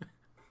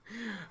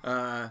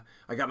 I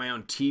got my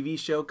own TV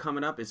show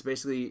coming up. It's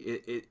basically,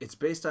 it's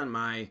based on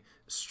my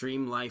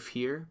stream life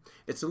here.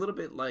 It's a little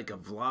bit like a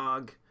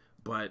vlog,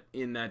 but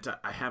in that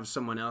I have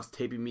someone else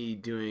taping me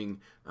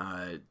doing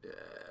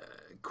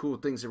cool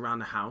things around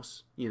the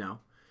house,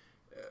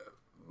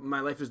 my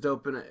life is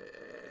dope,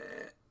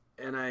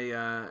 and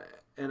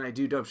I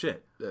do dope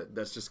shit.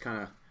 That's just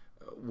kind of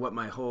what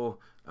my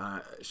whole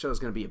show is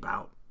going to be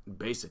about,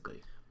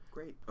 basically.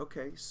 Great.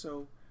 Okay,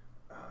 so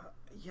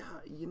yeah,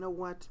 you know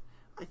what?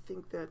 I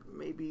think that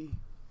maybe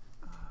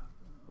a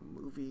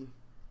movie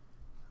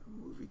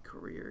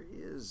career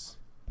is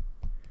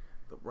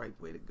the right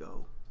way to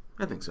go.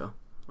 I think so.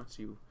 Once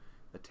you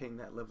attain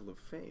that level of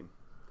fame,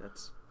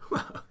 That's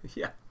Well,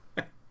 yeah.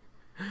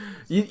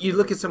 You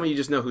look at someone, you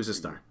just know who's a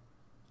star.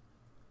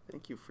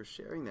 Thank you for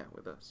sharing that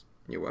with us.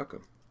 You're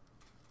welcome.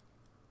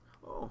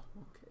 Oh,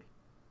 okay.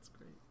 That's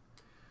great.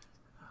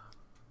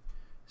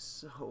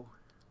 So,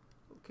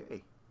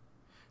 okay.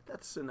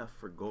 That's enough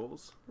for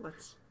goals.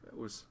 That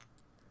was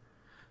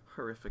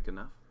horrific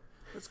enough.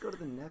 Let's go to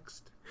the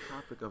next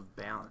topic of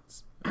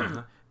balance. And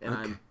Okay.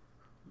 I'm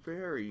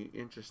very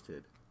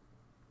interested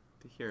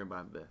to hear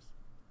about this.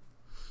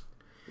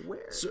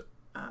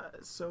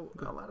 So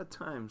a lot of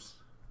times,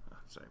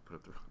 sorry, I put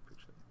up the wrong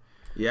picture.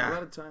 Yeah. A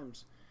lot of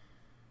times,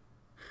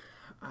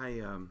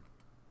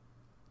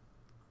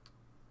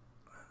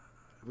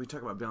 we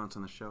talk about balance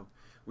on the show.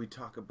 We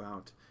talk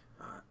about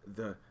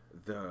the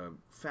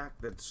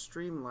fact that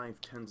stream life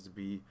tends to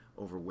be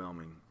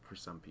overwhelming for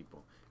some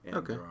people, and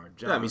Okay. there are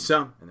Yeah, I mean, jobs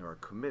some. and there are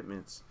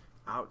commitments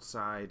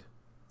outside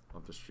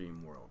of the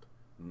stream world,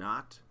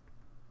 not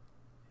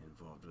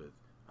involved with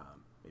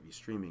maybe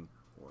streaming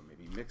or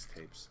maybe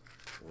mixtapes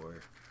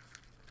or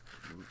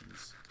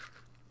movies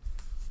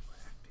or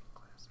acting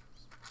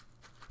classes,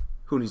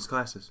 Who needs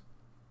classes?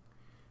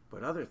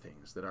 but other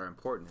things that are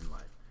important in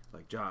life,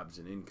 like jobs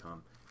and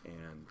income,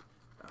 and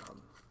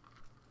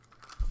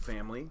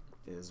family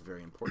is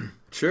very important.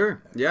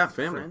 Sure. Yeah,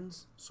 family.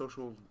 Friends,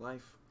 social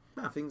life,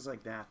 Yeah. things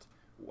like that.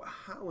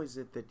 How is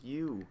it that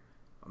you,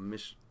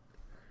 Mish?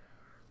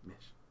 I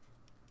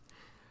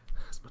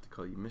was about to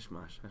call you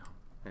Mishmash.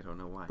 I don't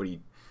know why. What are you?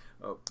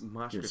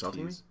 Moshcrates. You're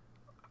insulting me?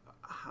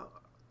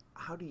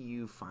 How do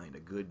you find a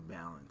good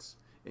balance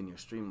in your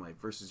stream life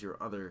versus your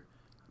other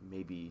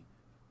maybe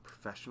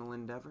professional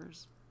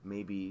endeavors?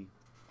 Maybe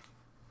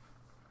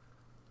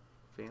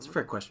family? It's a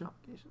fair question.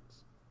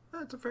 Obligations?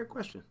 That's a fair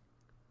question.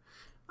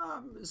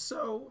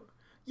 So,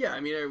 yeah, I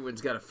mean,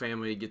 everyone's got a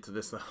family to get to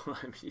this level.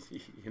 I mean,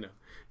 you know,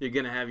 you're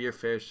gonna have your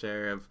fair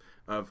share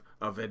of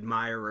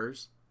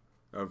admirers,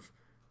 of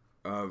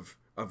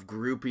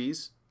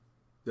groupies,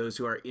 those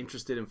who are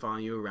interested in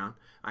following you around.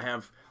 I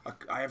have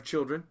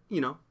children. You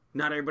know,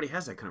 not everybody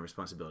has that kind of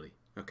responsibility.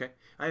 Okay,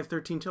 I have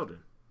 13 children.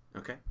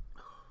 Okay,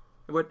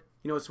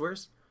 what's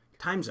worse?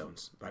 Time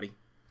zones, buddy.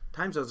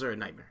 Time zones are a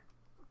nightmare.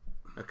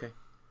 Okay,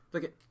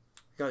 look at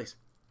all these.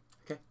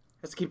 Okay,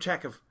 has to keep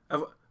track of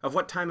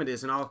what time it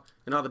is in all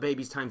the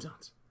babies' time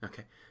zones.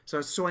 Okay,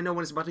 so I know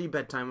when it's about to be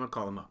bedtime. I'm gonna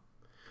call them up.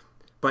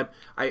 But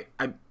It's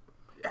the end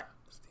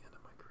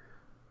of my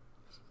career.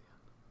 This is the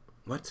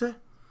end. what's that?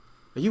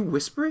 Are you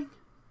whispering?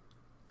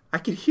 I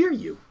can hear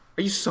you.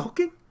 Are you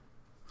sulking?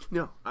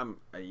 No, I'm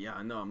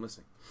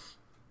listening.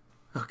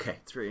 Okay,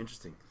 It's very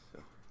interesting. So,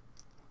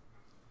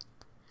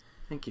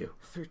 thank you.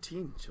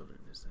 13 children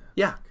is that?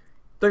 Yeah,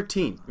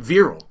 13.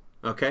 Virile.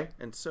 Okay.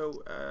 And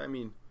so,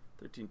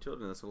 13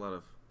 children, that's a lot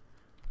of,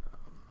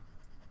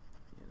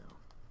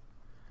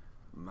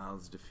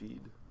 mouths to feed.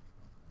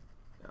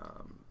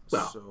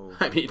 Well, so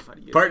I mean, how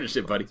do you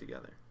partnership, put it buddy.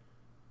 Together.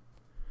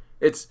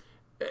 It's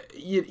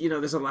you know,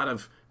 there's a lot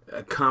of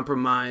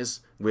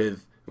compromise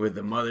with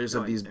the mothers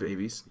of these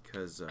babies.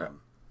 Because,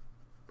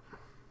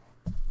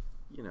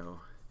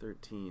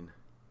 13.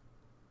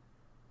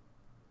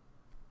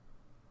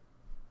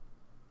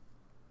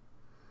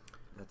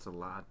 That's a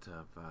lot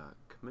of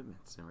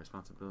commitments and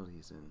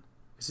responsibilities and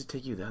Does it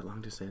take you that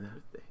long to say that?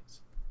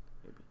 birthdays,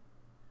 maybe.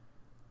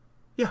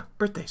 Yeah,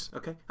 birthdays.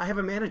 Okay, I have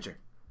a manager.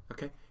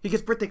 Okay, he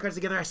gets birthday cards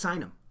together. I sign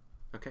them.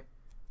 Okay,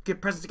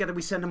 get presents together.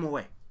 We send them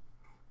away.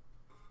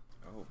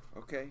 Oh,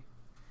 okay.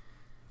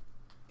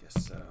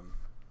 Guess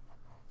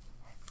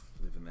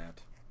living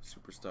that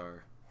superstar,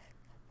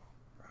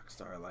 rock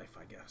star life,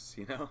 I guess.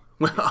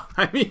 Well,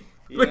 I mean,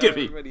 look at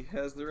me. Everybody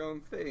has their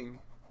own thing,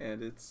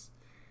 and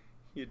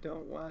you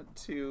don't want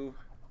to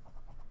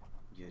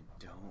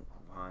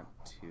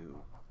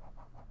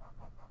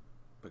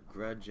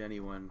begrudge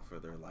anyone for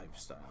their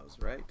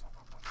lifestyles, right?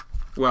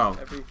 Well,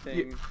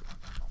 Everything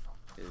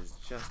is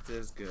just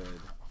as good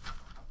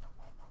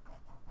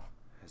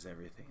as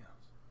everything else.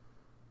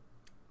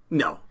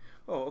 no.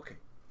 Oh, okay.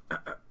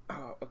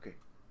 Okay.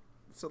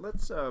 So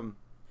let's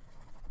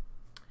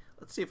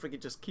see if we can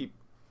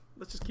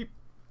let's just keep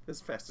as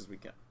fast as we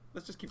can.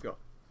 Let's just keep going.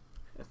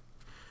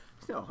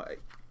 No,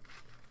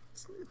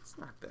 it's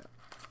not that.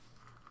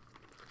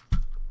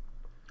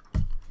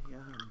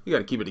 You got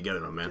to keep it together,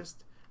 though, man.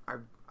 Just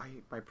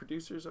my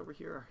producers over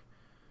here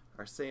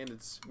are saying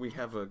we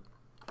have a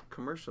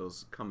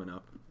commercials coming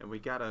up, and we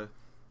gotta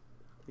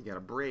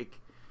break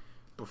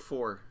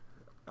before.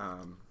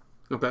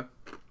 Okay.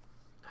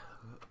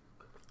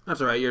 That's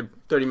all right. You're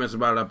 30 minutes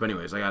about it up,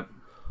 anyways. I got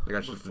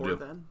shit to Before do.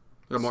 then,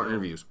 I got more so,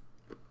 interviews.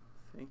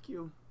 Thank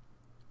you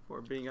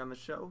for being on the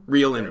show.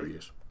 Real today.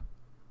 interviews.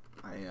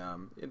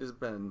 It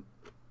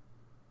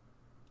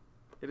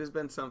has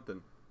been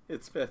something.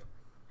 It's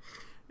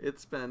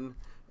been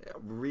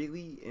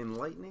really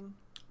enlightening,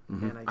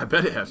 and I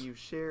bet it has. You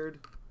shared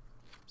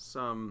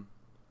some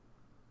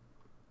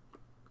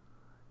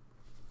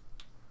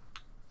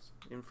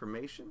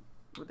information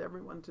with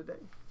everyone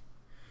today.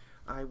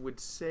 I would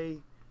say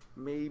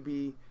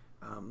maybe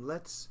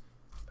let's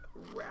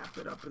wrap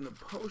it up in the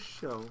post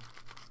show,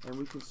 and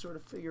we can sort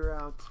of figure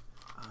out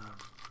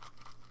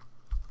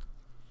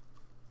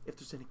if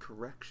there's any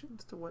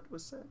corrections to what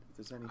was said. If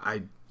there's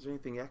is there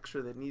anything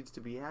extra that needs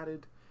to be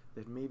added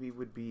that maybe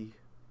would be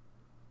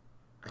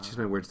I choose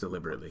my words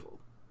deliberately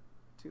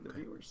to the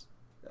viewers.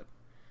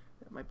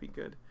 That might be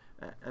good.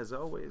 As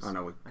always, I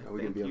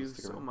thank you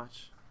so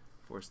much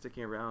for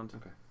sticking around,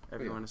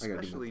 everyone,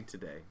 especially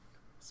today,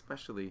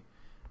 especially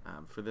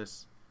for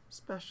this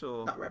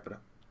special. I'll wrap it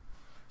up.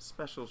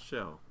 Special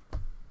show.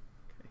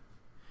 Okay,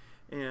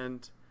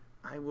 and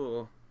I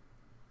will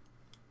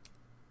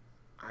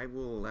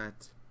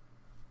let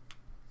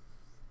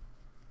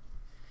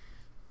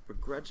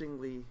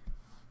begrudgingly.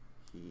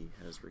 He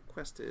has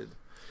requested,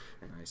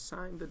 and I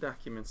signed the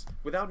documents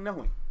without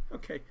knowing.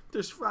 Okay,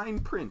 there's fine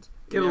print.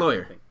 Get a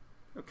lawyer.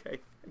 Okay,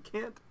 I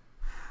can't.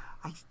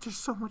 There's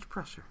so much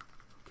pressure.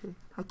 Okay,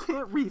 I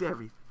can't read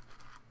everything.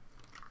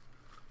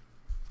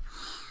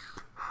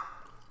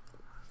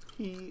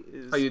 He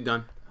is. Are you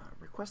done?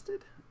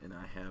 Requested, and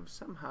I have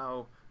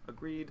somehow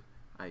agreed.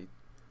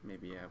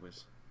 Maybe I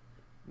was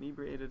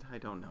inebriated. I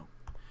don't know.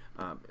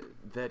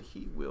 That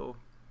he will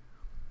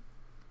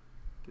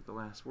get the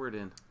last word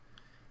in.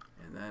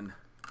 And then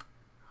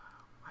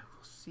I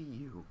will see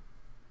you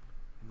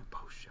in the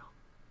post show.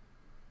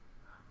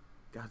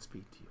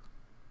 Godspeed to you.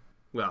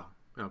 Well,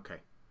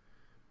 okay.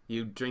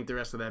 You drink the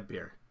rest of that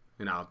beer,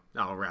 and I'll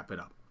wrap it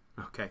up.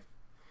 Okay.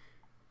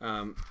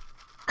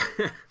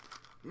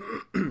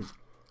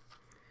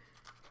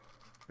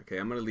 Okay,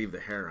 I'm gonna leave the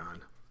hair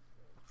on.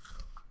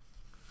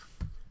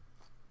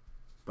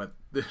 But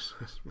this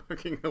is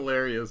fucking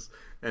hilarious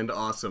and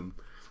awesome.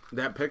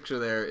 That picture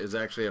there is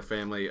actually a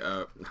family.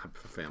 Not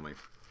family.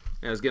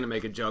 I was gonna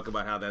make a joke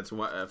about how that's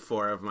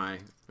four of my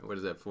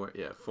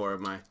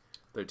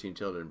 13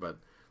 children, but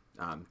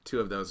 2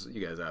 of those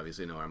you guys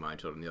obviously know are my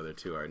children. The other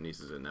 2 are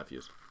nieces and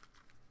nephews,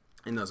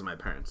 and those are my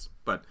parents.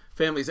 But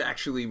family's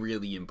actually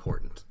really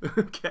important.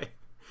 Okay,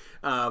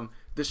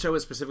 this show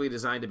is specifically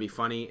designed to be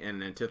funny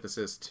and an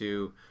antithesis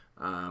to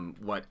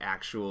what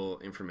actual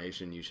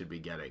information you should be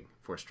getting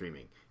for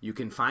streaming. You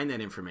can find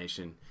that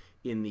information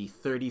in the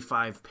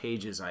 35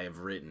 pages I have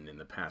written in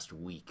the past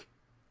week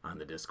on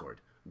the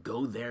Discord.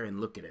 Go there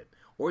and look at it.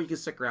 Or you can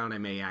stick around. I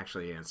may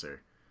actually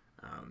answer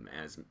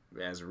as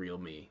real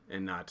me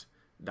and not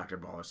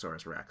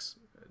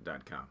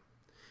drbolosaurusrex.com.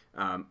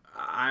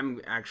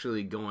 I'm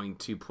actually going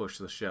to push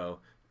the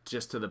show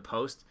just to the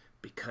post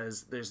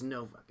because there's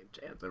no fucking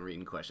chance I'm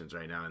reading questions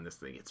right now in this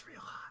thing. It's real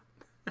hot.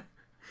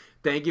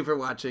 Thank you for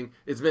watching.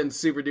 It's been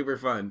super duper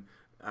fun.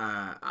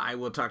 I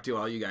will talk to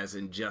all you guys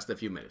in just a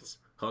few minutes.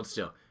 Hold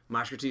still.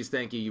 Moshcrates,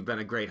 thank you. You've been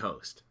a great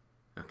host.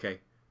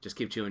 Okay? Just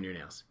keep chewing your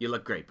nails. You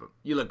look great.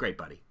 You look great,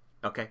 buddy.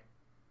 Okay?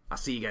 I'll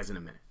see you guys in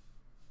a minute.